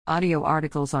Audio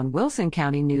articles on Wilson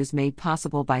County News made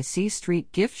possible by C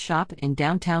Street Gift Shop in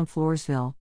downtown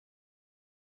Floresville.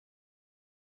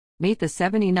 Meet the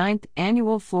 79th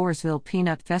Annual Floresville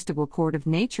Peanut Festival Court of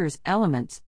Nature's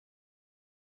Elements.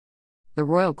 The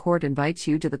Royal Court invites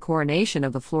you to the coronation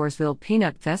of the Floresville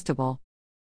Peanut Festival.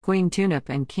 Queen Tunip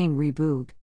and King Reboog.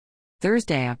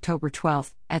 Thursday, October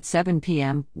 12th, at 7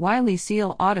 p.m., Wiley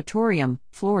Seal Auditorium,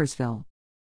 Floresville.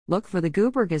 Look for the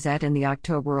Goober Gazette in the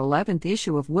October 11th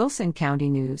issue of Wilson County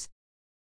News.